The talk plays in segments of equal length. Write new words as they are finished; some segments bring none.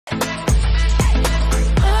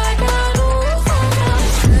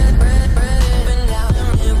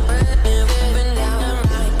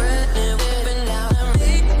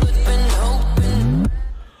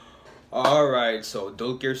Alright, so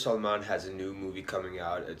Dulquer Salmaan has a new movie coming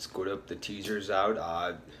out. It's Kurup. The teaser's out.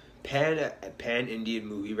 Pan Indian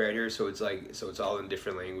movie writer, so it's all in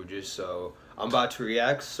different languages. So I'm about to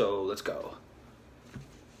react. So let's go.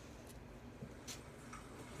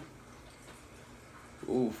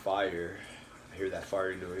 Ooh, fire! I hear that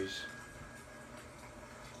fire noise.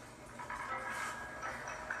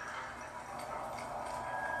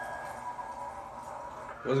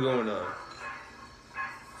 What's going on?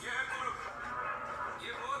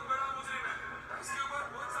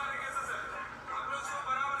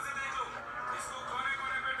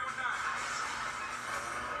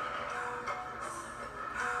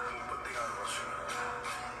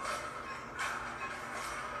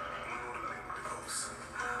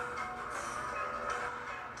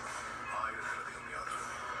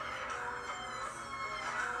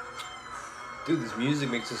 Dude, this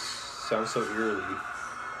music makes us sound so eerily.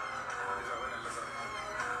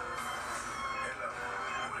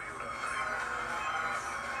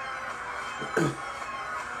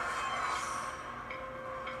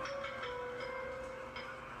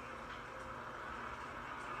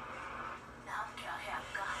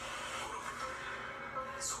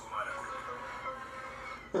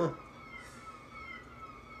 Huh.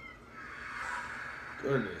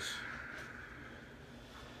 Goodness.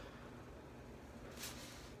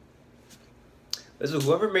 Listen,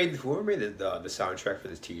 whoever made the soundtrack for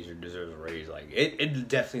this teaser deserves a raise. Like it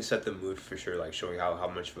definitely set the mood for sure. Like showing how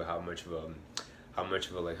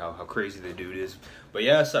crazy the dude is. But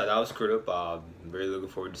yeah, so that was Kurup. Really looking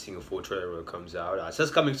forward to seeing a full trailer when it comes out. It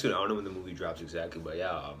says coming soon. I don't know when the movie drops exactly, but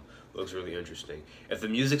yeah, looks really interesting. If the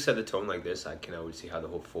music set the tone like this, I cannot wait to see how the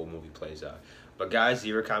whole full movie plays out. But guys,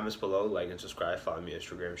 leave your comments below, like and subscribe. Follow me on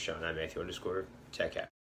Instagram, Sean, Matthew_. Tech Cat.